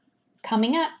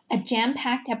Coming up, a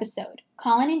jam-packed episode.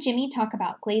 Colin and Jimmy talk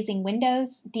about glazing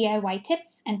windows, DIY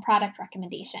tips, and product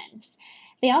recommendations.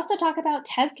 They also talk about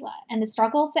Tesla and the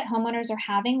struggles that homeowners are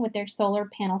having with their solar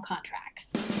panel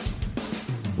contracts.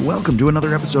 Welcome to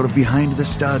another episode of Behind the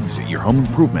Studs, your home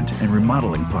improvement and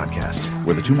remodeling podcast,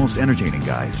 where the two most entertaining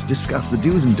guys discuss the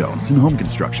do's and don'ts in home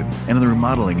construction and in the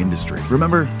remodeling industry.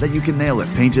 Remember that you can nail it,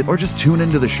 paint it, or just tune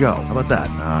into the show. How about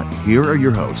that? Here are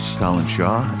your hosts, Colin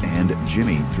Shaw and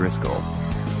Jimmy Driscoll.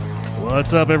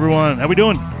 What's up, everyone? How we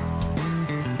doing?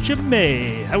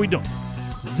 Jimmy, how we doing?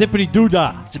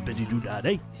 Zippity-doo-dah. Zippity-doo-dah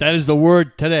day. That is the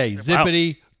word today.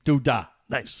 Zippity-doo-dah.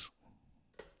 Nice.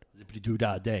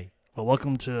 Zippity-doo-dah day. Well,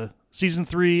 welcome to Season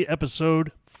 3,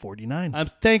 Episode 49.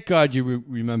 Thank God you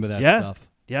remember that stuff.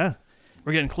 Yeah.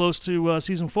 We're getting close to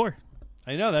Season 4.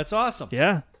 I know. That's awesome.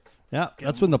 Yeah. Yeah.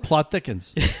 That's when the plot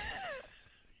thickens.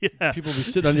 Yeah. People be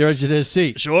sitting on the edge of their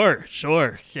seat. Sure.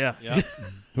 Yeah.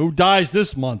 Who dies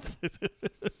this month?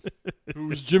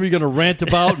 Who's Jimmy going to rant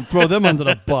about and throw them under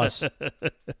the bus?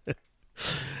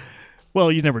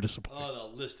 Well, you never disappoint.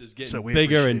 Oh, the list is getting So we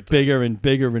bigger and appreciate bigger and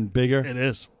bigger and bigger. It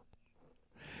is.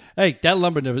 Hey, that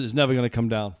lumber is never going to come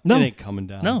down. No. It ain't coming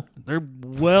down. No. They're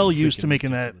well used to Freaking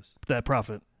making ridiculous. that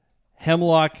profit.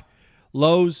 Hemlock,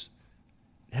 Lowe's,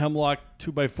 Hemlock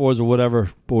 2x4s or whatever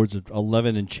boards are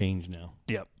 11 and change now.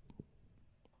 Yep.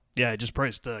 Yeah, I just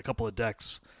priced a couple of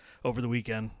decks over the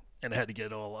weekend, and I had to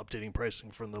get all updating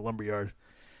pricing from the lumberyard.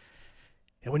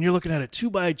 And when you're looking at a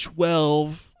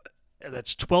 2x12,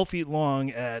 that's 12 feet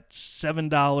long at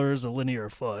 $7 a linear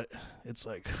foot, it's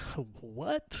like,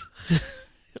 what?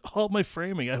 All my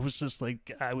framing, I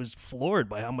was floored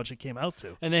by how much it came out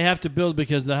to. And they have to build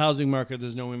because the housing market,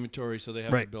 there's no inventory, so they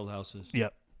have Right. to build houses.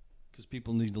 Yep. Because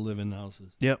people need to live in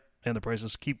houses. Yep. And the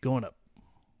prices keep going up.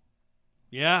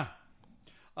 Yeah.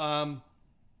 I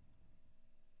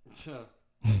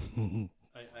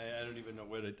don't even know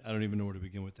where to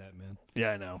begin with that, man.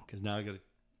 Yeah, I know. Because now I got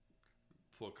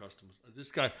 4 customers.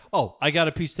 This guy. Oh, I got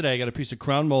a piece today. I got a piece of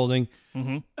crown molding,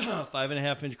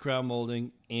 5.5-inch crown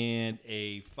molding, and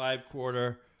a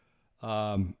 5/4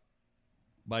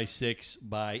 by 6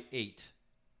 by 8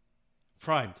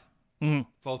 primed. Mm-hmm.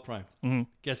 Full primed. Mm-hmm.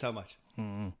 Guess how much?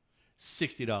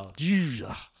 $60.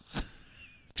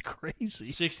 It's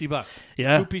crazy. $60.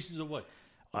 Yeah. 2 pieces of wood.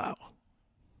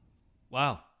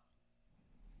 Wow.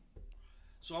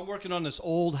 So I'm working on this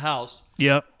old house.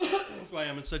 Yep. That's why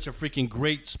I'm in such a freaking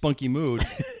great, spunky mood.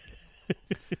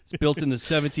 It's built in the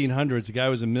 1700s. The guy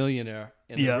was a millionaire,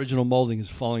 and the original molding is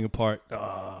falling apart.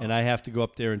 And I have to go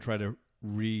up there and try to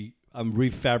I'm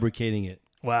refabricating it.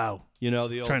 Wow. You know,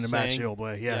 the old Trying to match saying? the old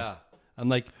way. Yeah. I'm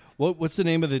like, what's the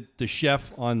name of the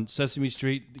chef on Sesame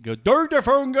Street? They go, dirt. Yeah,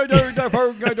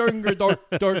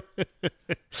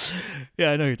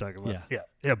 I know who you're talking about. Yeah.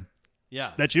 Yeah.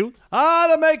 Yeah. That you?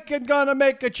 Gonna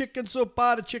make a chicken soup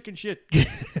out of chicken shit.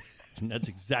 And that's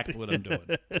exactly what I'm doing.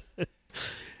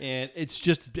 And it's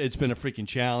been a freaking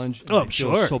challenge. Oh, I I'm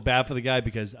feel sure. so bad for the guy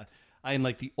because I am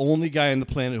like the only guy on the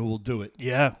planet who will do it.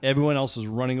 Yeah. Everyone else is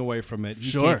running away from it. You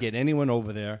Sure. can't get anyone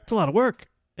over there. It's a lot of work.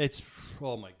 It's,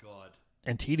 oh my God.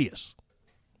 And tedious.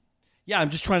 Yeah, I'm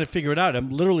just trying to figure it out. I'm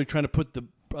literally trying to put it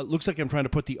looks like I'm trying to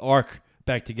put the ark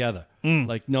back together.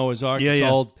 Like Noah's Ark. Yeah, it's yeah.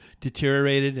 all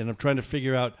deteriorated, and I'm trying to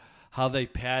figure out how they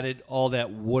padded all that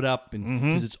wood up, and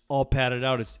because it's all padded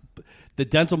out. It's the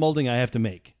dental molding I have to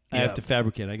make. I Yeah. have to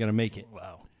fabricate. I got to make it.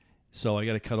 Wow. So I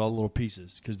got to cut all the little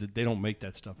pieces because they don't make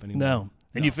that stuff anymore. No.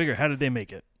 And No. you figure, how did they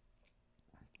make it?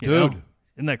 You Dude. know?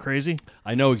 Isn't that crazy?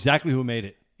 I know exactly who made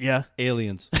it. Yeah.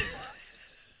 Aliens.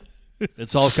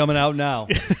 It's all coming out now.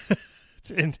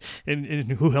 And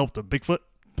who helped them? Bigfoot?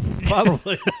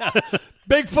 Probably.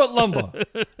 Bigfoot lumber.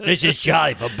 This is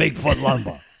Charlie for Bigfoot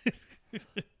Lumber.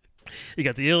 You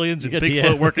got the aliens and You got the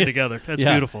Bigfoot working aliens. together. That's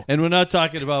Yeah. beautiful. And we're not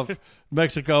talking about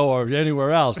Mexico or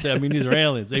anywhere else. I mean, these are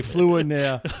aliens. They flew in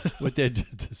there with their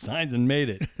designs and made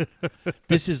it.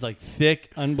 This is like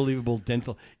thick, unbelievable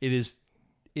dental. It is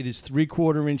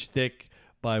 3/4 inch thick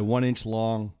by 1 inch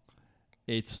long.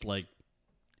 It's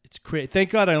crazy. Thank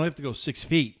God I only have to go 6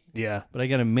 feet, Yeah. but I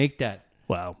got to make that.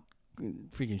 Wow.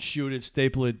 Freaking shoot it,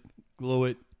 staple it, glue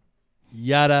it,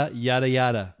 yada, yada,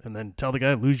 yada. And then tell the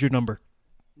guy, lose your number.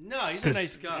 No, he's a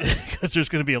nice guy. Because there's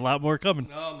going to be a lot more coming.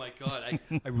 Oh, my God.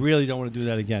 I really don't want to do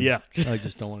that again. Yeah. I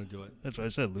just don't want to do it. That's what I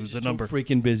said. Lose He's the too number.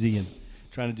 freaking busy and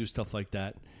trying to do stuff like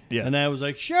that. Yeah. And I was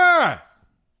like, sure.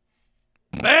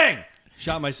 Bang!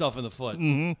 Shot myself in the foot.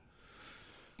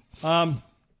 Mm-hmm.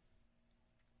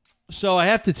 So I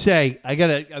have to say, I'm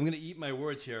gonna eat my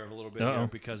words here a little bit Uh-oh. here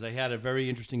because I had a very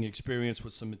interesting experience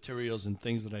with some materials and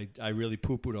things that I really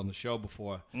poo-pooed on the show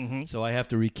before. Mm-hmm. So I have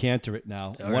to recanter it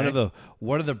now. All One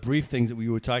right. of the brief things that we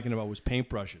were talking about was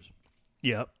paintbrushes.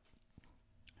 Yep.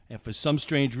 And for some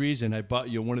strange reason, I bought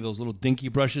you one of those little dinky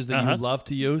brushes that Uh-huh. you love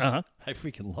to use. Uh-huh. I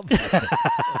freaking love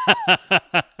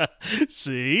that.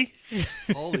 See?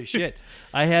 Holy shit!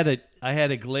 I had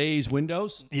a glaze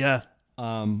windows. Yeah.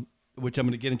 Which I'm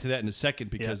going to get into that in a second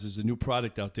because there's a new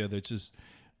product out there that's just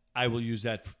I will use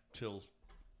that till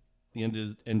the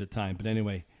end of time. But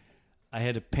anyway, I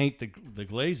had to paint the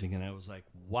glazing, and I was like,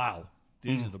 wow,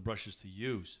 these are the brushes to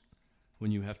use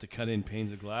when you have to cut in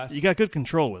panes of glass. You got good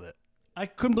control with it. I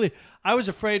couldn't believe. I was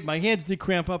afraid my hands did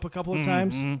cramp up a couple of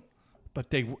times,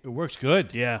 but it works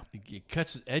good. Yeah. It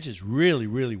cuts the edges really,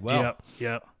 really well. Yep.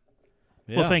 Yep.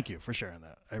 Yeah. Well, thank you for sharing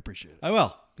that. I appreciate it. I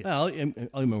will. Yeah, I'll eat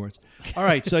my words. All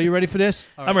right, so you ready for this?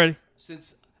 All I'm right. ready.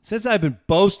 Since I've been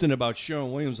boasting about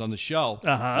Sherwin-Williams on the show,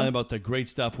 Uh-huh. telling about the great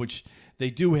stuff, which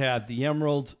they do have, the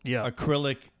emerald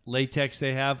acrylic latex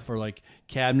they have for like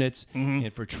cabinets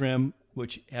and for trim,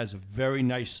 which has a very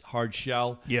nice hard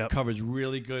shell. Yep. Covers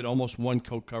really good, almost one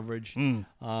coat coverage.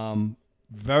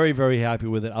 Very, very happy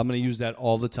with it. I'm going to use that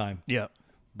all the time. Yep.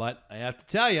 But I have to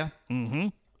tell you,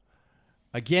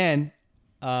 again,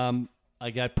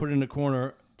 I got put in the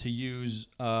corner to use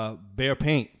Behr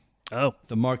paint, Oh.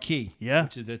 the Marquee, Yeah.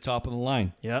 which is the top of the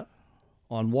line, Yeah.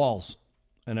 on walls.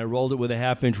 And I rolled it with a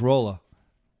 1/2-inch roller,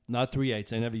 not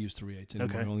 3/8. I never use 3/8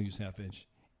 anymore. Okay. I only use 1/2 inch.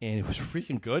 And it was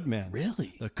freaking good, man.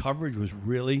 Really? The coverage was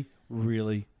really,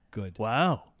 really good.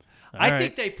 Wow. I All think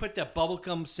right. they put that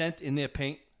bubblegum scent in their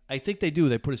paint. I think they do.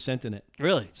 They put a scent in it.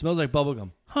 Really? It smells like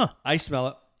bubblegum. Huh. I smell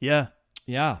it. Yeah.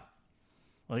 Yeah.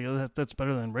 Well, yeah, that's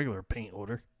better than regular paint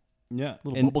odor. Yeah.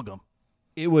 Little And bubble gum.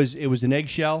 it was an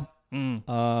eggshell,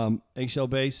 Mm. eggshell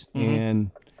base,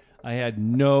 and I had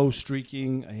no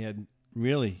streaking. I had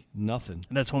really nothing.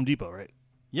 And that's Home Depot, right?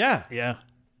 Yeah. Yeah.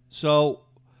 So,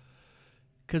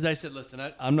 because I said, listen,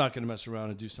 I'm not going to mess around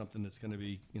and do something that's going to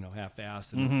be,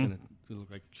 half-assed and it's going to look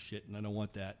like shit, and I don't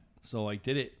want that. So I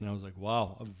did it, and I was like,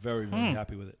 wow, I'm very, very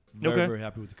happy with it. Very, Okay. very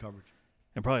happy with the coverage.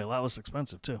 And probably a lot less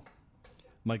expensive, too.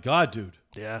 My God, dude.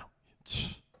 Yeah.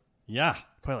 Yeah.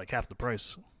 Probably like half the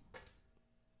price.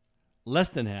 Less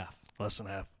than half. Less than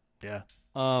half. Yeah.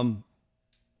 I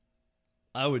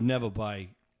would never buy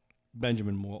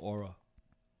Benjamin Moore Aura.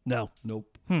 No.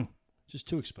 Nope. Just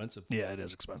too expensive. Yeah, it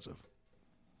is expensive.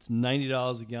 It's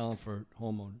 $90 a gallon for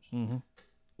homeowners. Mm-hmm.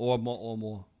 Or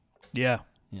more. Yeah.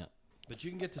 Yeah. But you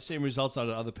can get the same results out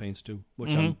of other paints too,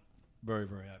 which I'm very,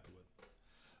 very happy with.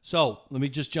 So let me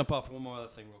just jump off one more other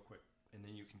thing real quick, and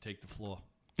then you can take the floor.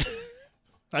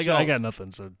 I got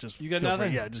nothing, so just You got feel free.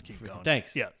 nothing? Yeah, just keep going.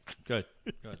 Thanks. Yeah. Good.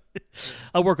 Good.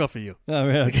 I'll work off of you. All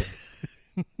right. Okay.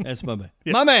 That's my man.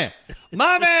 My man.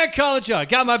 My man, Colin Shaw.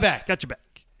 Got my back. Got your back.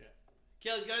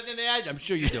 Kelly, you got anything to add? I'm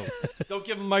sure you do. Don't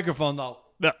give him a microphone, though.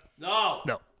 No. No.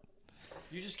 No.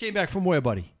 You just came back from where,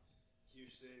 buddy?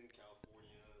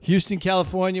 Houston,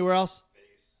 California. Where else?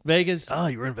 Vegas. Oh,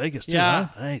 you were in Vegas, too, Yeah.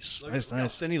 huh? Nice. Look Nice, at how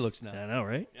nice. thin he looks now. I know,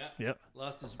 right? Yeah. Yep.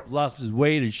 Lost his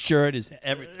weight, his shirt, his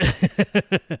everything.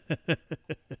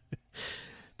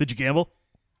 Did you gamble?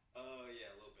 Yeah, a little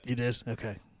bit. You did?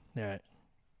 Okay. All right.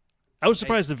 I was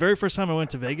surprised the very first time I went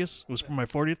to Vegas was for my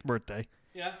 40th birthday.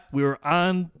 Yeah. We were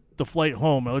on the flight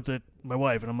home. I looked at my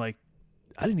wife, and I'm like,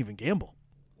 I didn't even gamble.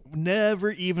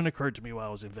 Never even occurred to me while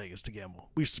I was in Vegas to gamble.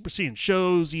 We were seeing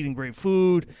shows, eating great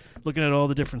food, looking at all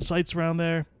the different sites around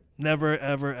there. Never,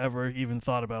 ever, ever even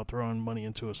thought about throwing money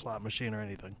into a slot machine or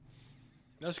anything.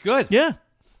 That's good. Yeah.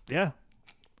 Yeah.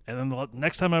 And then the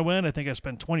next time I went, I think I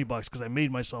spent $20 because I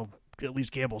made myself at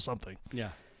least gamble something. Yeah.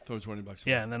 Throw $20.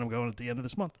 Yeah, and then I'm going at the end of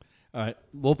this month. All right.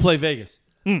 We'll play Vegas.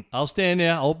 I'll stand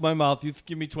there. I'll open my mouth. You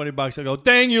give me $20. I'll go,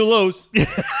 dang, you lose.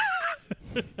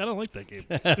 I don't like that game.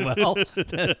 Well,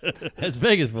 that's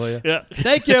Vegas for you. Yeah.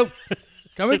 Thank you.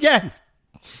 Come again.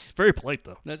 Very polite,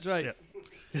 though. That's right.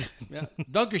 Yeah. Yeah.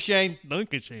 Dunker Shane.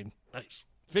 Duncan Shane. Nice.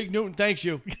 Fig Newton thanks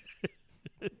you.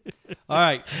 All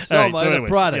right. So, All right, my so other anyways,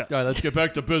 product. yeah. All right, let's get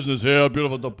back to business here.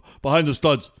 Beautiful. Behind the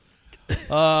studs.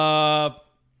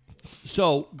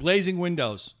 So, glazing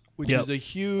windows, which Yep.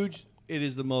 is it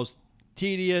is the most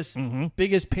tedious,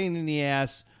 biggest pain in the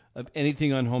ass of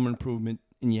anything on home improvement,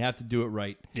 and you have to do it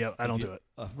right. Yeah, I don't do it.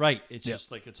 Right. It's Yep.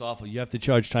 just like it's awful. You have to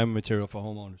charge time and material for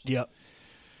homeowners. Yep.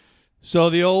 So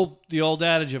the old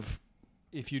adage of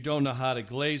if you don't know how to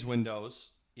glaze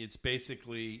windows, it's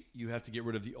basically you have to get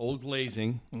rid of the old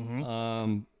glazing.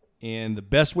 And the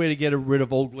best way to get rid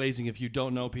of old glazing, if you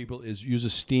don't know, people, is use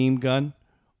a steam gun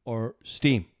or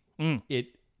steam.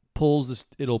 It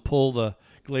pull the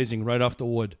glazing right off the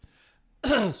wood.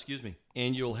 Excuse me.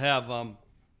 And you'll have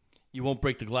you won't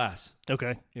break the glass.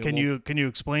 Okay. It Can won't- you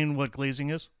explain what glazing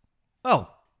is? Oh.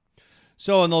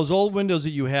 So in those old windows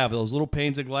that you have, those little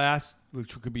panes of glass,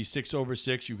 which could be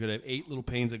 6/6, you could have 8 little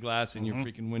panes of glass in your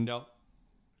freaking window.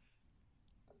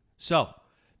 So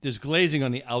there's glazing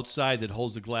on the outside that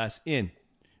holds the glass in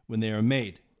when they are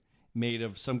made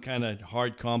of some kind of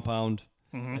hard compound.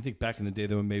 I think back in the day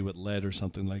they were made with lead or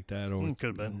something like that, or Could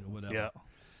have been. whatever. Yeah.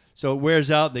 So it wears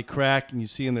out, they crack, and you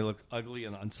see them, they look ugly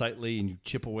and unsightly, and you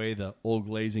chip away the old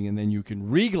glazing, and then you can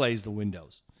reglaze the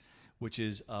windows, which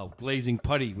is glazing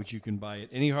putty, which you can buy at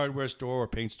any hardware store or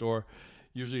paint store.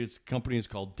 Usually the company is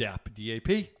called DAP,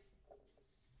 D-A-P.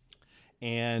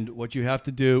 And what you have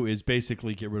to do is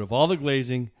basically get rid of all the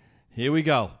glazing. Here we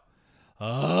go.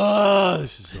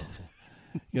 This is awful.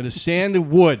 You got to sand the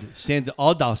wood, sand it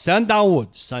all down, sand down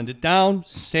wood, sand it down,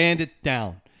 sand it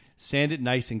down. Sand it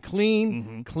nice and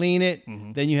clean, clean it.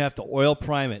 Then you have to oil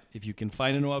prime it. If you can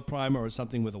find an oil primer or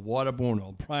something with a waterborne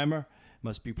oil primer, it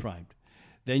must be primed.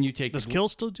 Then you take Does Kill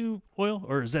still do oil,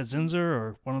 or is that Zinsser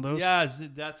or one of those? Yeah,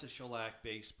 that's a shellac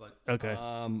base, but Okay.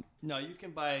 no, you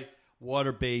can buy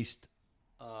water based.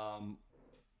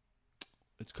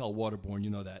 It's called waterborne. You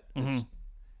know that.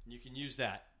 You can use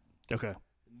that. Okay.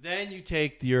 Then you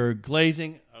take your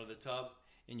glazing out of the tub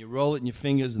and you roll it in your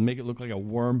fingers and make it look like a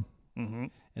worm.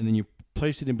 And then you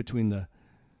place it in between the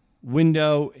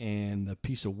window and the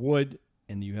piece of wood,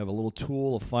 and you have a little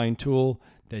tool, a fine tool,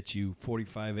 that you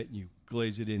 45 it and you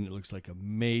glaze it in. It looks like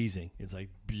amazing. It's like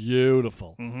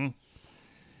beautiful.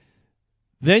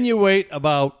 Then you wait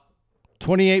about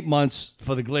 28 months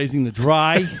for the glazing to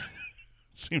dry.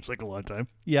 Seems like a long time.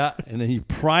 Yeah, and then you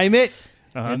prime it,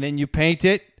 and then you paint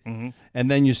it, and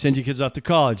then you send your kids off to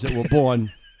college that were born.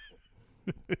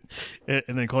 And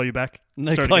then call you back. And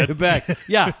they Start call again? you back.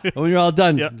 Yeah, and when you're all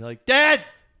done, Yep. you're like, Dad!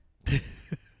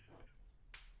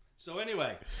 So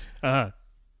anyway,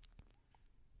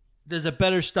 there's a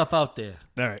better stuff out there.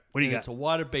 All right. What do you And got? it's a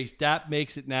water-based. DAP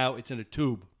makes it now. It's in a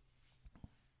tube.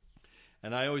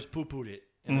 And I always poo-pooed it.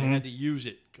 And I had to use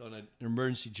it on an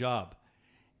emergency job.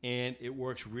 And it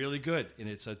works really good. And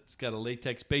it's got a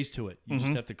latex base to it. You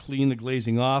just have to clean the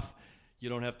glazing off. You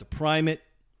don't have to prime it.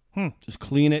 Just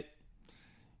clean it.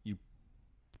 You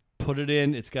put it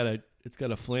in. It's got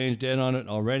a flanged end on it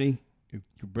already. You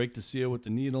break the seal with the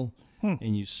needle.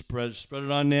 And you spread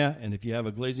it on there. And if you have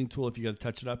a glazing tool, if you got to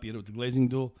touch it up, you hit it with the glazing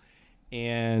tool.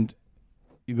 And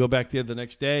you go back there the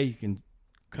next day. You can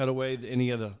cut away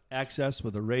any other excess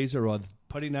with a razor or the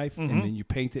putty knife, and then you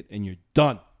paint it, and you're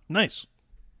done. Nice.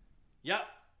 Yeah.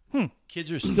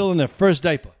 Kids are still in their first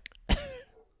diaper.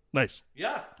 Nice.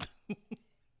 Yeah.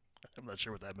 I'm not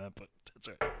sure what that meant, but that's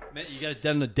all right. Man, you got it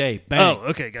done in a day. Bang. Oh,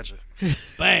 okay. Gotcha.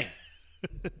 Bang.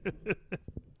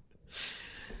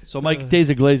 So my days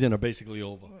of glazing are basically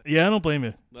over. Yeah, I don't blame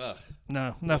you. Ugh.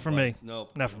 No, not for me. No.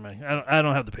 Not for me. I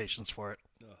don't have the patience for it.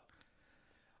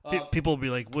 People will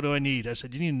be like, "What do I need?" I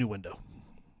said, "You need a new window.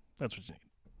 That's what you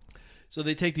need." So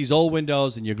they take these old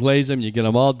windows and you glaze them, you get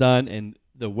them all done, and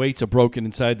the weights are broken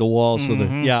inside the wall. So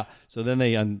so then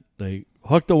they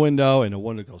hook the window, and the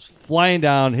window goes flying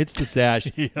down, hits the sash,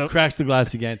 Yep. cracks the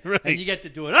glass again, Right. and you get to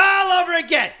do it all over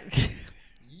again.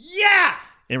 Yeah,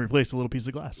 And replace a little piece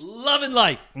of glass. loving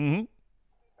life. Mm-hmm.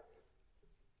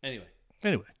 Anyway,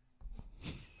 Anyway.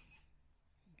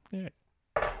 All right.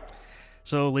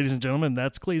 So, ladies and gentlemen,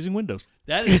 that's glazing windows.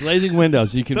 that is glazing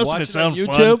windows. You can Doesn't watch it it on sound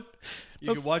YouTube. fun?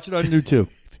 You can watch it on YouTube.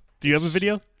 Do you have a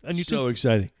video on YouTube? So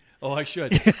exciting. Oh, I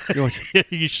should. You watch- Yeah,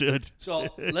 you should. so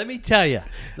let me tell you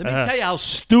how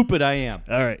stupid I am.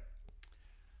 All right.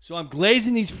 So I'm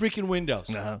glazing these freaking windows.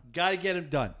 Uh-huh. Got to get them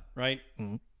done, right?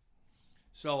 Mm-hmm.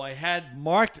 So I had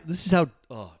marked. This is how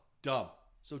dumb.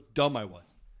 So dumb I was.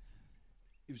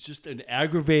 It was just an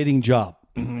aggravating job,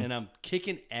 and I'm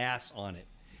kicking ass on it.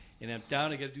 And I'm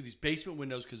down. I got to do these basement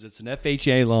windows because it's an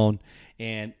FHA loan.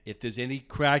 And if there's any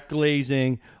cracked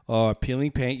glazing or peeling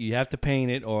paint, you have to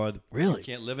paint it, or Really? you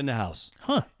can't live in the house.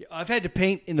 Huh. I've had to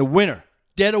paint in the winter,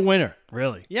 dead of winter.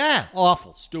 Really? Yeah,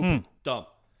 awful, stupid, dumb.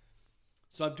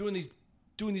 So I'm doing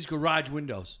these garage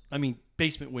windows. I mean,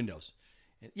 basement windows.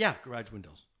 Yeah, garage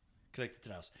windows connected to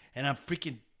the house. And I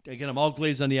get them all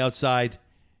glazed on the outside,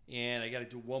 and I got to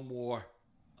do one more.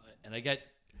 And I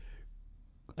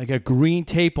got green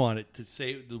tape on it to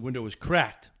say the window was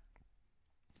cracked.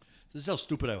 So this is how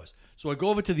stupid I was. So I go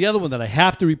over to the other one that I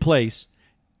have to replace.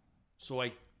 So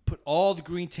I put all the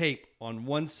green tape on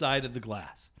one side of the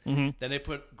glass. Then I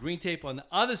put green tape on the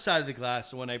other side of the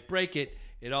glass, so when I break it,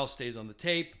 it all stays on the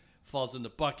tape, falls in the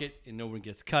bucket, and no one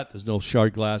gets cut. There's no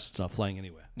shard glass. It's not flying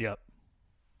anywhere. Yep.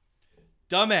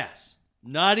 dumbass,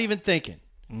 not even thinking,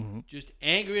 just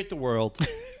angry at the world.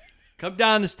 Come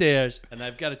down the stairs, and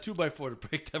I've got a 2x4 to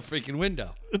break that freaking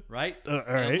window, right? All And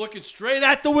right. I'm looking straight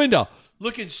at the window,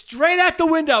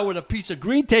 with a piece of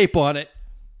green tape on it.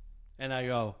 And I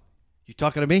go, you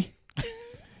talking to me?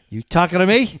 You talking to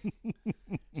me?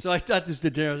 So I thought this the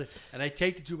dinner, and I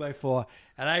take the 2x4,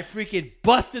 and I freaking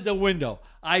busted the window.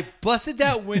 I busted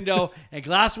that window, and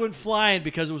glass went flying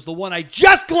because it was the one I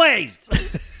just glazed.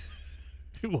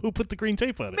 Who put the green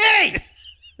tape on it?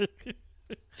 Me!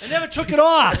 I never took it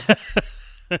off.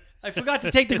 I forgot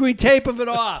to take the green tape of it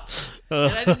off.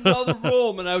 And I didn't know the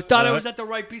room, and I thought I was at the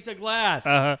right piece of glass.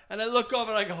 And I look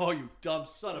over, and I go, oh, you dumb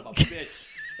son of a bitch.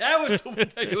 That was the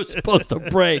window you were supposed to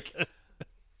break.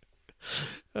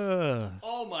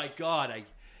 Oh, my God. I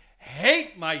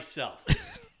hate myself.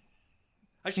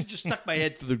 I should just stuck my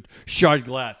head through the shard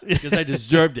glass because I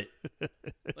deserved it.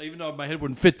 Even though my head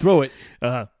wouldn't fit through it.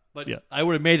 But Yeah. I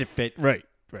would have made it fit. Right.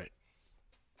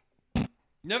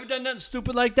 Never done nothing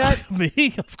stupid like that? Me?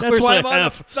 Of That's course why I I'm on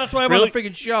have. that's why I'm Really? on the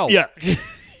freaking show. Yeah.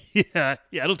 Yeah.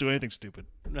 I don't do anything stupid.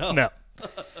 No.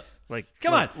 Like,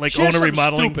 Come on, like share own a something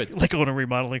remodeling, stupid. like own a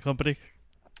remodeling company.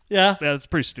 Yeah. Yeah, that's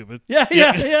pretty stupid. Yeah.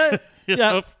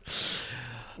 Yep.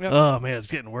 Oh man, it's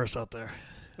getting worse out there.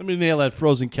 Let me nail that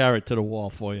frozen carrot to the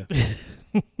wall for you.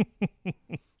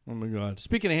 Oh my God.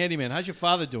 Speaking of handyman, how's your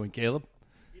father doing, Caleb?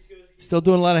 He's good. Still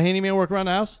doing a lot of handyman work around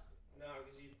the house? No,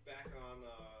 because he's back on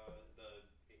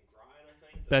in Groton,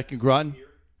 I think. Back in Groton? Here.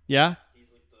 Yeah? He's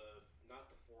like not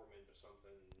the foreman or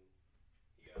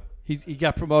something. He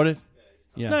got promoted?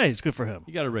 Yeah. Nice, good for him.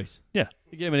 He got a raise. Yeah,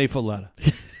 He gave him an 8-foot ladder.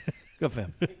 Good for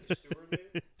him. I think the steward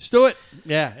maybe? Stewart?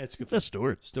 Yeah, it's good for that's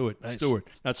Stewart. Stewart. Nice. Stewart.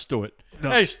 Not Stewart. No.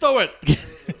 Hey, Stewart!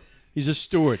 He's a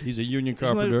steward. He's a union Isn't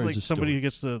carpenter. that like He's a somebody steward. who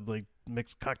gets to like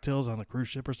mix cocktails on a cruise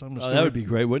ship or something? Oh, that would be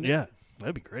great, wouldn't it? Yeah,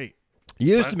 that'd be great. You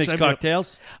used Sign- to mix sign me up.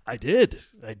 cocktails. I did.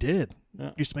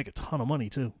 Yeah. Used to make a ton of money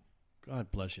too.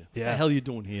 God bless you. Yeah. What the hell are you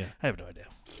doing here? I have no idea.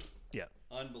 Yeah.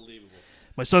 Unbelievable.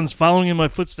 My son's following in my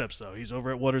footsteps though. He's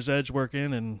over at Water's Edge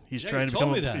working, and he's Yeah, trying you to told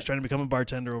become me that. he's trying to become a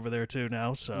bartender over there too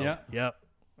now. So Yeah.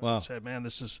 Wow. I said, man,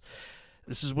 this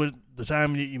is what the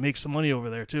time you make some money over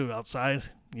there too, outside.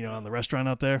 You know, on the restaurant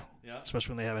out there. Yeah.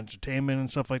 Especially when they have entertainment and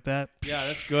stuff like that. Yeah,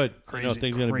 that's good. Crazy, I know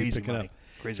things are going to be crazy picking money. up.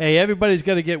 Crazy. Hey, everybody's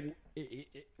got to get.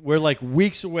 We're like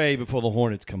weeks away before the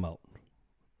Hornets come out.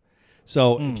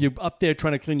 So if you're up there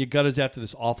trying to clean your gutters after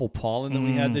this awful pollen that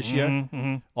we had this year,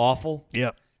 awful.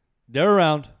 Yep. They're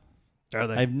around. Are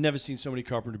they? I've never seen so many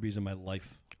carpenter bees in my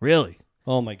life. Really?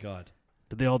 Oh my God.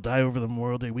 Did they all die over the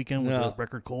Memorial Day weekend with No. the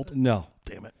record cold? No,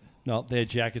 Damn it. no, they had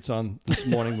jackets on this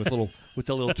morning with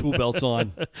the little tool belts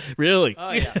on. Really?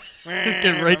 Oh yeah,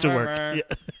 Get right to work.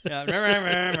 Yeah.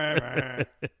 yeah,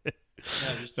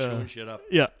 just chewing shit up.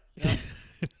 Yeah.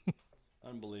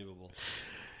 Unbelievable.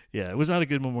 Yeah, it was not a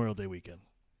good Memorial Day weekend.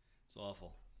 It's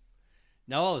awful.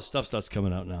 Now all this stuff starts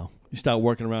coming out now. You start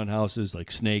working around houses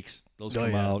like snakes. Those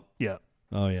come yeah. out. Yeah.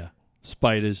 Oh, yeah.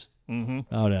 Spiders. Mm-hmm.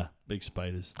 Oh, yeah. Big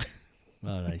spiders.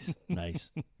 Oh, nice. Nice.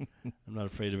 I'm not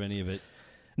afraid of any of it.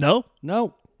 No?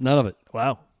 No, none of it.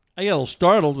 Wow. I got a little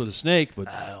startled with a snake, but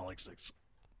I don't like snakes.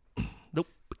 Nope.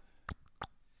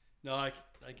 no, I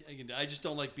just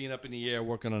don't like being up in the air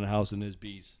working on a house and there's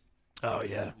bees. Oh,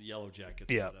 It's yeah. Yellow jackets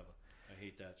Yeah. or whatever. I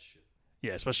hate that shit.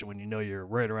 Yeah, especially when you know you're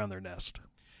right around their nest.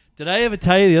 Did I ever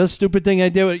tell you the other stupid thing I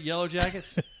did with yellow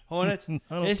jackets? Hornets? I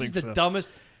don't This think is so.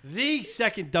 the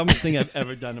second dumbest thing I've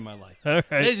ever done in my life. All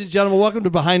right. Ladies and gentlemen, welcome to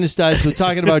Behind the Studs. We're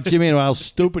talking about Jimmy and how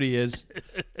stupid he is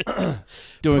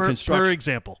doing construction. For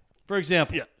example. For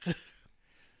example. Yeah.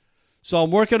 So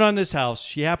I'm working on this house.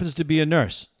 She happens to be a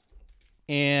nurse.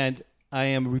 And I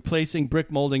am replacing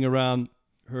brick molding around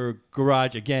her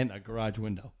garage. Again, a garage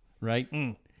window, right?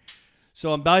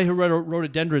 So I'm by her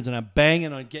rhododendrons, and I'm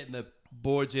banging on getting the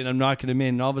boards in. I'm knocking them in.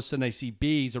 And all of a sudden, I see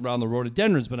bees around the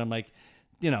rhododendrons. But I'm like,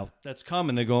 that's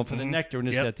common. They're going for the nectar and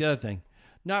this, Yep. that, the other thing.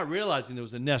 Not realizing there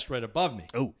was a nest right above me.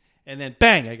 Oh. And then,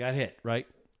 bang, I got hit, right?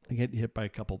 I get hit by a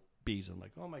couple bees. I'm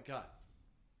like, oh, my God.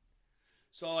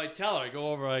 So I tell her, I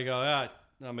go over, I go,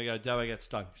 oh, my God, I got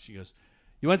stung. She goes,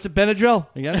 you want some Benadryl?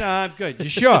 I go, no, I'm good. You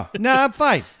sure? No, I'm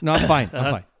fine. No, I'm fine.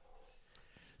 I'm fine.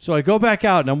 So I go back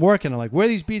out, and I'm working. I'm like, where are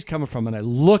these bees coming from? And I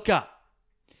look up.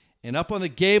 And up on the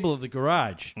gable of the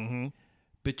garage,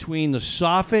 between the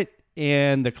soffit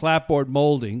and the clapboard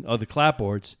molding, or the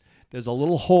clapboards, there's a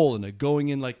little hole, and they're going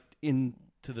in like into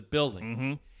the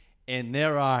building. And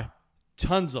there are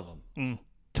tons of them.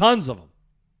 Tons of them.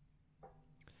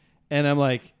 And I'm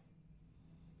like,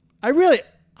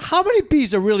 how many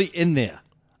bees are really in there?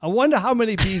 I wonder how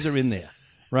many bees are in there,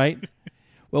 right?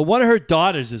 Well, one of her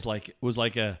daughters was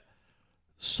like a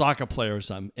soccer player or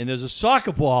something, and there's a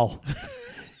soccer ball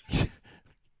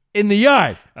in the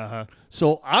yard.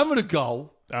 So I'm going to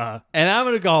go, and I'm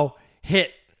going to go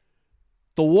hit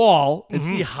the wall and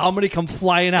see how many come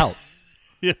flying out.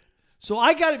 Yeah. So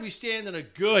I got to be standing a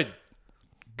good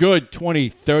 20,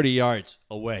 30 yards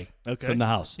away from the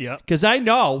house. Yeah. Because I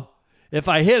know if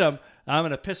I hit them, I'm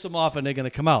going to piss them off and they're going to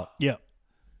come out. Yeah.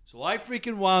 So I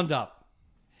freaking wound up,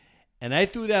 and I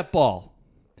threw that ball.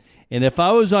 And if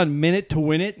I was on Minute to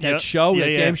Win It, that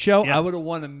game show, I would have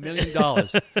won $1 million.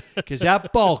 Because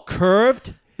that ball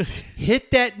curved,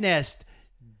 hit that nest,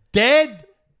 dead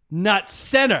nut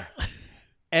center,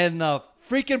 and the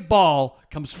freaking ball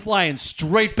comes flying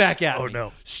straight back at me. Oh,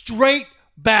 no. Straight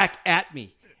back at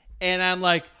me. And I'm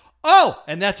like, oh,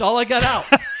 and that's all I got out.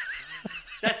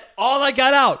 That's all I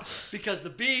got out because the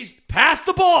bees passed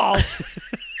the ball.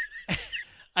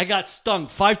 I got stung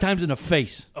 5 times in the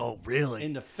face. Oh, really?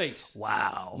 In the face.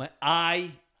 Wow. My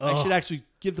eye. I should actually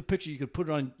give the picture. You could put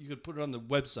it on. You could put it on the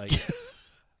website.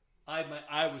 My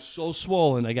eye was so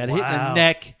swollen. I got hit in the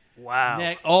neck. Wow.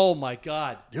 Neck. Oh my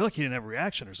God. You're lucky you didn't have a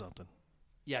reaction or something.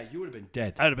 Yeah, you would have been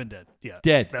dead. I'd have been dead. Yeah.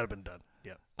 Dead. That'd have been done.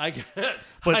 Yeah.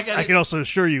 But I can also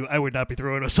assure you, I would not be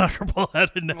throwing a soccer ball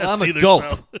at a nest I'm a either. dope.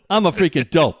 So. I'm a freaking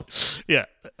dope. Yeah.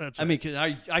 That's I mean, 'cause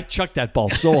I chucked that ball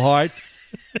so hard.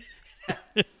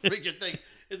 Freaking thing.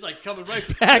 It's like coming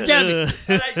right back at me.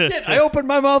 And I did. I opened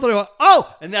my mouth and I went,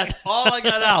 oh! And that's all I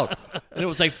got out. And it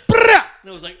was like, brah!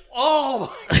 And it was like,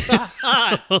 oh my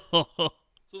God.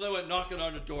 So they went knocking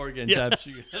on the door again. Yeah. Deb.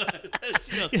 She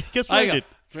goes, Guess what I did?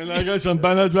 Can I get some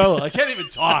Benadryl? I can't even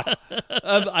talk.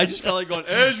 I just felt like going,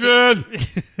 Adrian!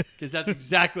 Because that's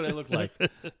exactly what I looked like.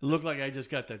 It looked like I just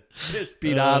got the piss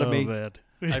beat out of me. Man.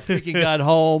 I freaking got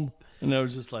home, and I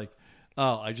was just like,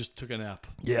 oh, I just took a nap.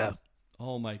 Yeah.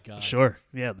 Oh, my God. Sure.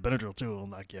 Yeah, the Benadryl, too, will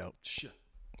knock you out. Shit.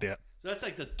 Yeah. So that's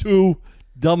like the 2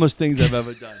 dumbest things I've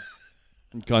ever done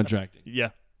in contracting. Yeah.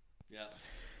 Yeah.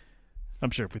 I'm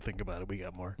sure if we think about it, we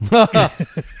got more.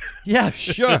 Yeah,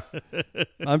 sure.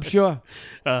 I'm sure.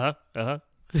 Uh-huh. Uh-huh.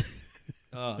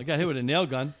 I got hit with a nail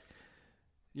gun.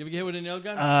 You ever get hit with a nail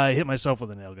gun? I hit myself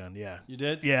with a nail gun, yeah. You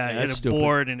did? Yeah, I hit that's a stupid.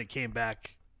 board and it came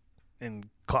back and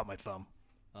caught my thumb.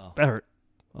 Oh. That hurt.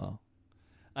 Oh.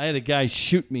 I had a guy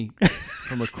shoot me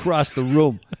from across the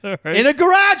room. All right. In a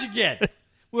garage again.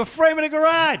 We're framing a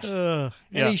garage. Yeah.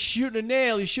 And he's shooting a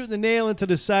nail. He's shooting the nail into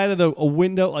the side of a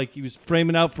window, like he was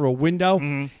framing out for a window,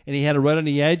 and he had it right on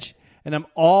the edge. And I'm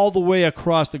all the way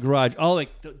across the garage, all like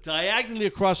diagonally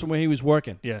across from where he was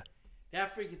working. Yeah.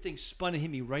 That freaking thing spun and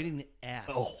hit me right in the ass.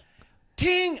 Oh.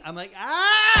 Ting! I'm like,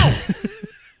 ow!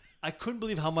 I couldn't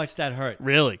believe how much that hurt.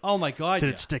 Really? Oh, my God. Did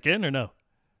yeah. it stick in or no?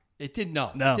 It didn't,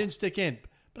 no. No. It didn't stick in.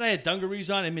 But I had dungarees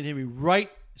on. It hit me right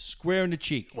square in the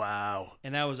cheek. Wow.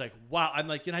 And I was like, wow. I'm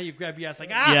like, you know how you grab your ass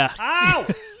like, ah, Yeah. ow!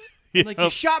 I'm like, you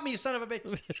Yep. shot me, you son of a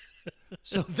bitch.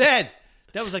 So then,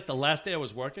 that was like the last day I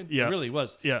was working. Yeah. It really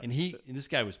was. Yeah. And this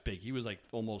guy was big. He was like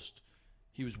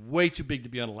he was way too big to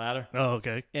be on a ladder. Oh,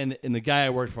 okay. And the guy I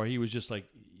worked for, he was just like,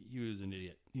 he was an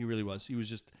idiot. He really was. He was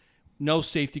just no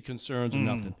safety concerns or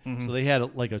nothing. So they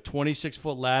had like a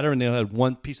 26-foot ladder, and they had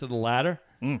one piece of the ladder.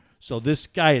 So this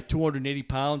guy at 280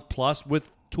 pounds plus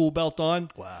with tool belt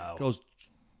on, Wow.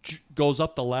 goes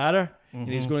up the ladder, and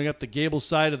he's going up the gable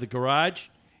side of the garage,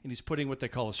 and he's putting what they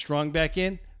call a strong back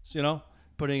in. So,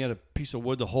 putting in a piece of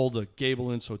wood to hold the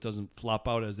gable in so it doesn't flop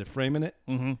out as they're framing it.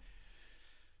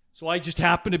 So I just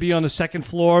happened to be on the second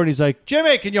floor, and he's like,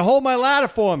 Jimmy, can you hold my ladder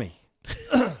for me?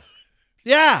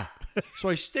 Yeah. So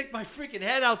I stick my freaking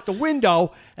head out the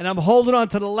window, and I'm holding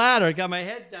onto the ladder. I got my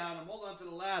head down. I'm holding onto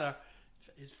the ladder.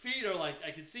 His feet are like,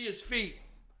 I can see his feet.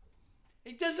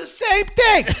 He does the same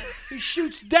thing. He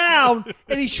shoots down,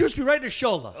 and he shoots me right in the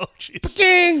shoulder. Oh, jeez.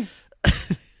 Ping!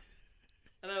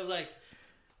 And I was like,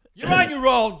 you're on your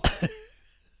own.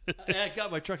 I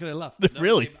got my truck and I left.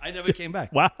 Really? I never came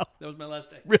back. Wow. That was my last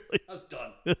day. Really? I was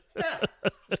done. Yeah.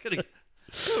 Just kidding.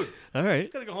 Dude, All right. I'm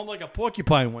going to go home like a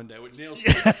porcupine one day with nails.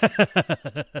 Yeah,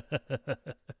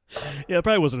 it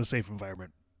probably wasn't a safe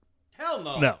environment. Hell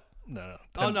no. No.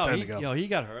 Oh, no. Time He, to go. he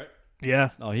got hurt. Yeah.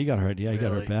 Oh, he got hurt. Yeah, he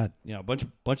got Really? hurt bad. Yeah, a bunch of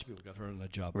people got hurt on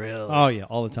that job. Really? Oh, yeah,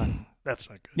 all the time. That's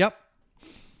not good. Yep.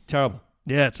 Terrible.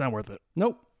 Yeah, it's not worth it.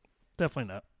 Nope.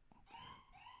 Definitely not.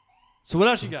 So what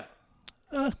else you got?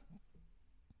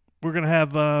 We're gonna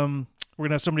have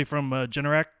somebody from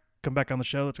Generac come back on the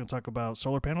show that's gonna talk about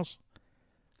solar panels.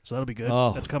 So that'll be good.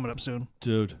 Oh. That's coming up soon.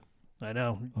 Dude. I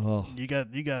know. Oh. You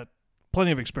got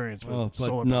plenty of experience with But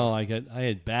solar no, panels. I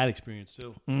had bad experience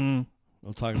too.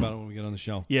 We'll talk about it when we get on the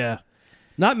show. Yeah.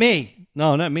 Not me.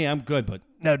 No, not me. I'm good, but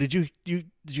Now, did you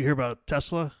hear about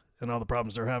Tesla and all the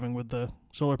problems they're having with the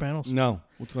solar panels? no.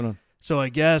 What's going on? So I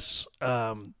guess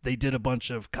they did a bunch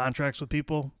of contracts with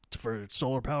people for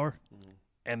solar power,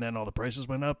 and then all the prices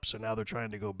went up. So now they're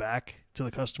trying to go back to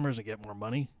the customers and get more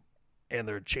money, and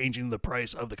they're changing the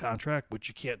price of the contract, which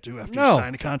you can't do after you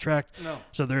sign a contract. No.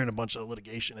 So they're in a bunch of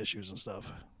litigation issues and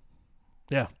stuff.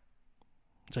 Yeah.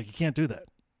 It's like you can't do that.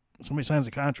 Somebody signs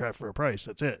a contract for a price.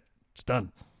 That's it. It's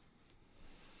done.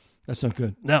 That's not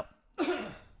good. No.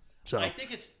 So I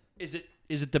think is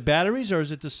it the batteries or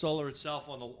is it the solar itself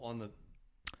on the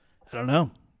I don't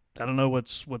know. I don't know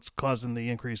what's causing the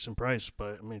increase in price,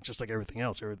 but I mean it's just like everything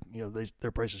else.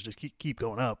 Their prices just keep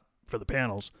going up for the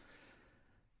panels.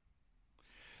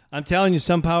 I'm telling you,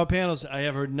 some power panels I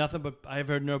have heard nothing but I have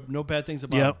heard no bad things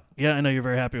about them. Yeah, I know you're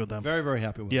very happy with them. Very, very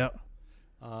happy with Yeah.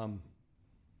 them.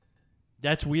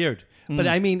 That's weird. But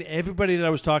I mean, everybody that I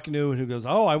was talking to who goes,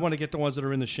 "Oh, I want to get the ones that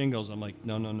are in the shingles." I'm like,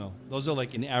 no. Those are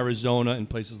like in Arizona and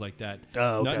places like that.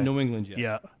 Oh, okay. Not in New England yet.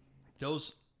 Yeah.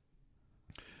 Those.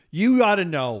 You ought to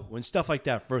know when stuff like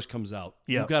that first comes out.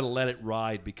 Yeah. You've got to let it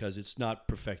ride because it's not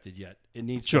perfected yet. It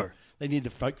needs Sure. They need to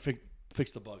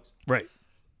fix the bugs. Right.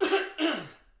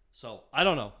 So I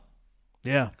don't know.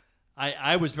 Yeah.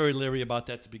 I was very leery about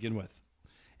that to begin with,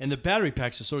 and the battery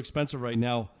packs are so expensive right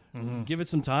now. Give it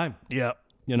some time. Yeah.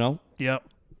 You know, Yeah.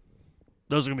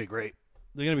 Those are gonna be great.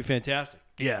 they're going to be fantastic.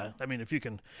 Yeah. I mean, if you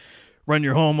can run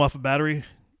your home off a battery,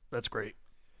 that's great.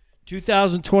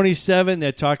 2027,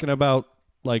 they're talking about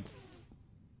like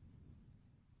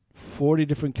 40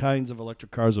 different kinds of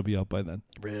electric cars will be out by then.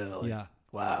 Really? Yeah.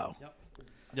 Wow.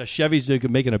 Yeah, Chevy's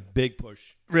making a big push.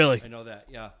 Really? I know that.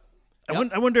 Yeah.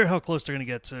 I wonder how close they're gonna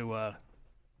get to,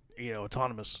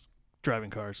 autonomous driving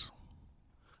cars.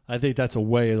 I think that's a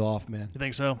way off, man. You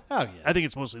think so? Oh, yeah. I think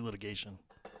it's mostly litigation.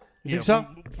 You think so?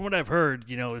 From what I've heard,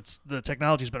 it's the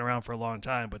technology's been around for a long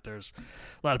time, but there's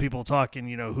a lot of people talking,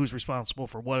 who's responsible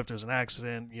for what if there's an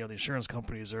accident. The insurance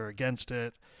companies are against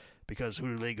it because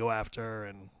who do they go after?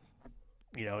 And,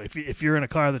 if you're in a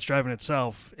car that's driving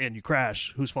itself and you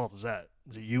crash, whose fault is that?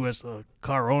 Is it you as the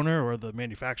car owner or the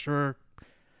manufacturer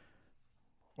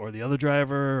or the other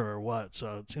driver or what?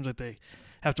 So it seems like they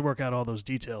have to work out all those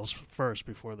details first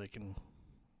before they can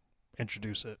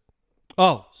introduce it.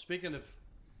 Oh, speaking of...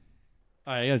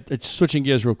 All right, switching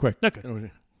gears real quick. Okay.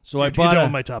 So I You're bought done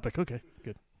with my topic. Okay,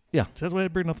 good. Yeah. So that's why I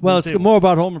bring nothing Well, to it's the table. more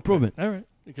about home improvement. All right.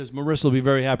 Because Marissa will be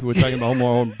very happy we're talking about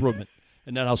home improvement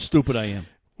and not how stupid I am.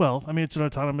 Well, I mean, it's an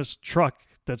autonomous truck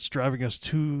that's driving us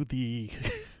to the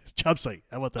job site.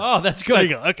 How about that? Oh, that's good. There you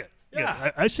go. Okay. Yeah.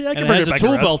 Good. I see. I can And it bring has it a back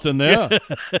tool around. belt in there.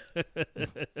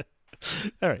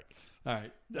 All right. All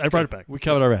right. I brought it back. We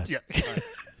covered our ass. Yeah.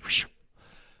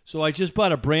 So I just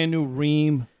bought a brand new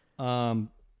Rheem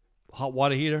hot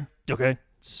water heater, Okay.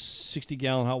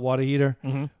 60-gallon hot water heater,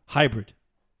 Mm-hmm. hybrid.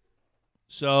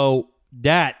 So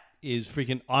that is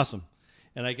freaking awesome.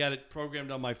 And I got it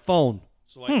programmed on my phone.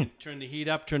 So I can turn the heat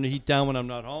up, turn the heat down when I'm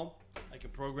not home. I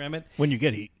can program it When you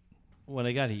get heat. when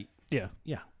I got heat. Yeah.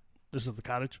 Yeah. This is the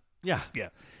cottage. Yeah. Yeah.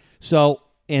 So,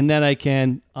 and then I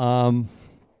can,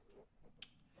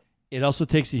 it also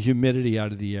takes the humidity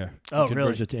out of the air. Oh, It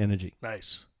converts really? it to energy.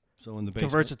 Nice. So in the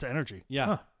basement. Converts it to energy. Yeah.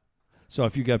 Huh. So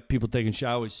if you got people taking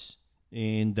showers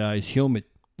and it's humid,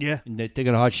 Yeah. and they're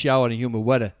taking a hot shower in humid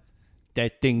weather,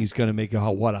 that thing is going to make your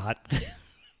hot water hot. Nice.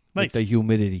 With the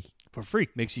humidity. For free.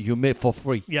 Makes it humid for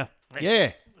free. Yeah. Nice.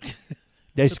 Yeah.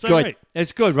 That's That's good. all right.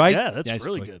 That's good, right? Yeah, that's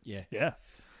really good. Yeah. Yeah.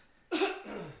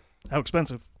 How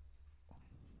expensive?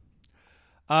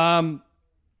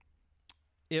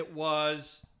 It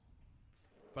was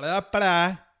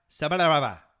it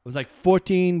was like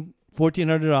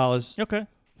 $1,400, Okay.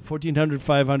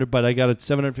 $1,500, but I got a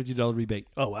 $750 rebate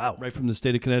Oh, wow. right from the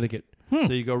state of Connecticut.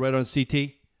 So you go right on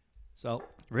CT. So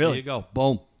Really? there you go.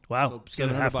 Boom. Wow. So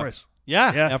Get a half $700. price.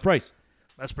 Yeah, Yeah. half price.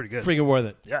 That's pretty good. Freaking worth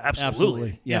it. Yeah,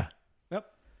 absolutely. Yeah. Yep.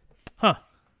 Huh.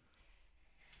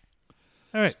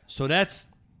 All right. So that's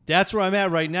where I'm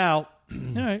at right now. All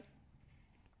right.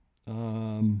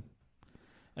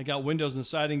 I got windows and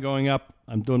siding going up.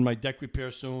 I'm doing my deck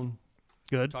repair soon.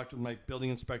 Good. Talked with my building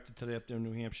inspector today up there in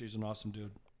New Hampshire. He's an awesome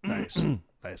dude. Nice.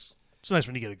 Nice. It's nice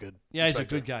when you get a good Yeah, he's a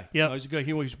inspector. good guy. Yep. No, he's a good.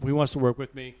 He wants to work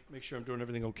with me. Make sure I'm doing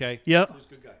everything okay. Yep. So he's a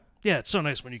good guy. Yeah, it's so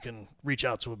nice when you can reach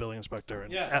out to a building inspector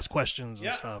and Yeah. ask questions and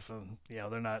Yeah. stuff, and they're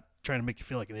not trying to make you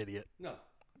feel like an idiot. No.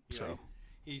 So.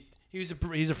 He's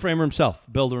a framer himself,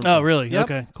 builder himself. Oh, really? Yep.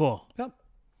 Okay, cool. Yep.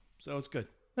 So it's good.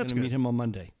 That's Gonna good. meet him on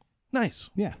Monday. Nice.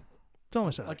 Yeah. That's all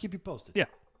I said. I'll keep you posted. Yeah.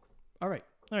 All right.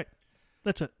 All right.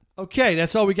 That's it. Okay,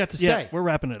 that's all we got to Yeah, say. we're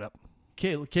wrapping it up.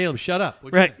 Caleb, shut up.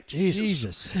 What'd Right. you think?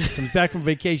 Jesus. Comes back from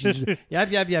vacation. Yep.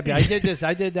 I did this.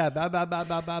 I did that. Blah, blah, blah,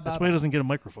 blah, blah, That's blah. why he doesn't get a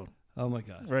microphone. Oh, my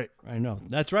God. Right. I know.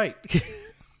 That's right.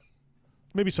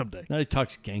 Maybe someday. Now he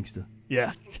talks gangster.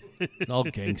 Yeah. All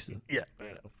gangster. Yeah. I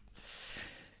know.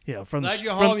 Yeah. From Glad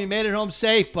you're home. You made it home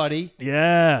safe, buddy.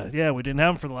 Yeah. We didn't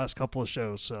have him for the last couple of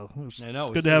shows, so it was I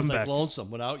know. good to have him like back.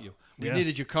 Lonesome without you. We Yeah.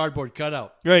 needed your cardboard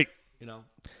cutout. Right. You know.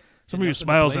 Somebody who Nothing to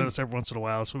smiles at blame. us every once in a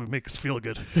while, so it makes us feel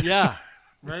good. Yeah.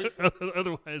 Right.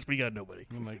 Otherwise, we got nobody.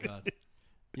 Oh my God.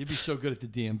 You'd be so good at the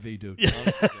DMV, dude.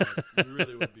 Honestly, you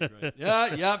really would be great.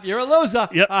 Yeah, you're a loser.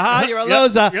 Yep. Aha, you're a Yep.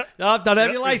 loser. Yep. Oh, don't have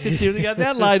Yep. your license. You got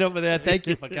that line over there. Thank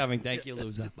you for coming. Thank you,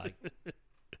 loser. Bye.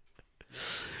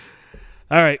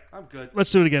 All right. I'm good. Let's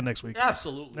do it again next week.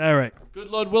 Absolutely. All right. Good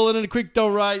Lord willing and the creek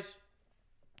don't rise.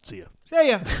 See ya. See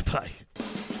ya. Bye.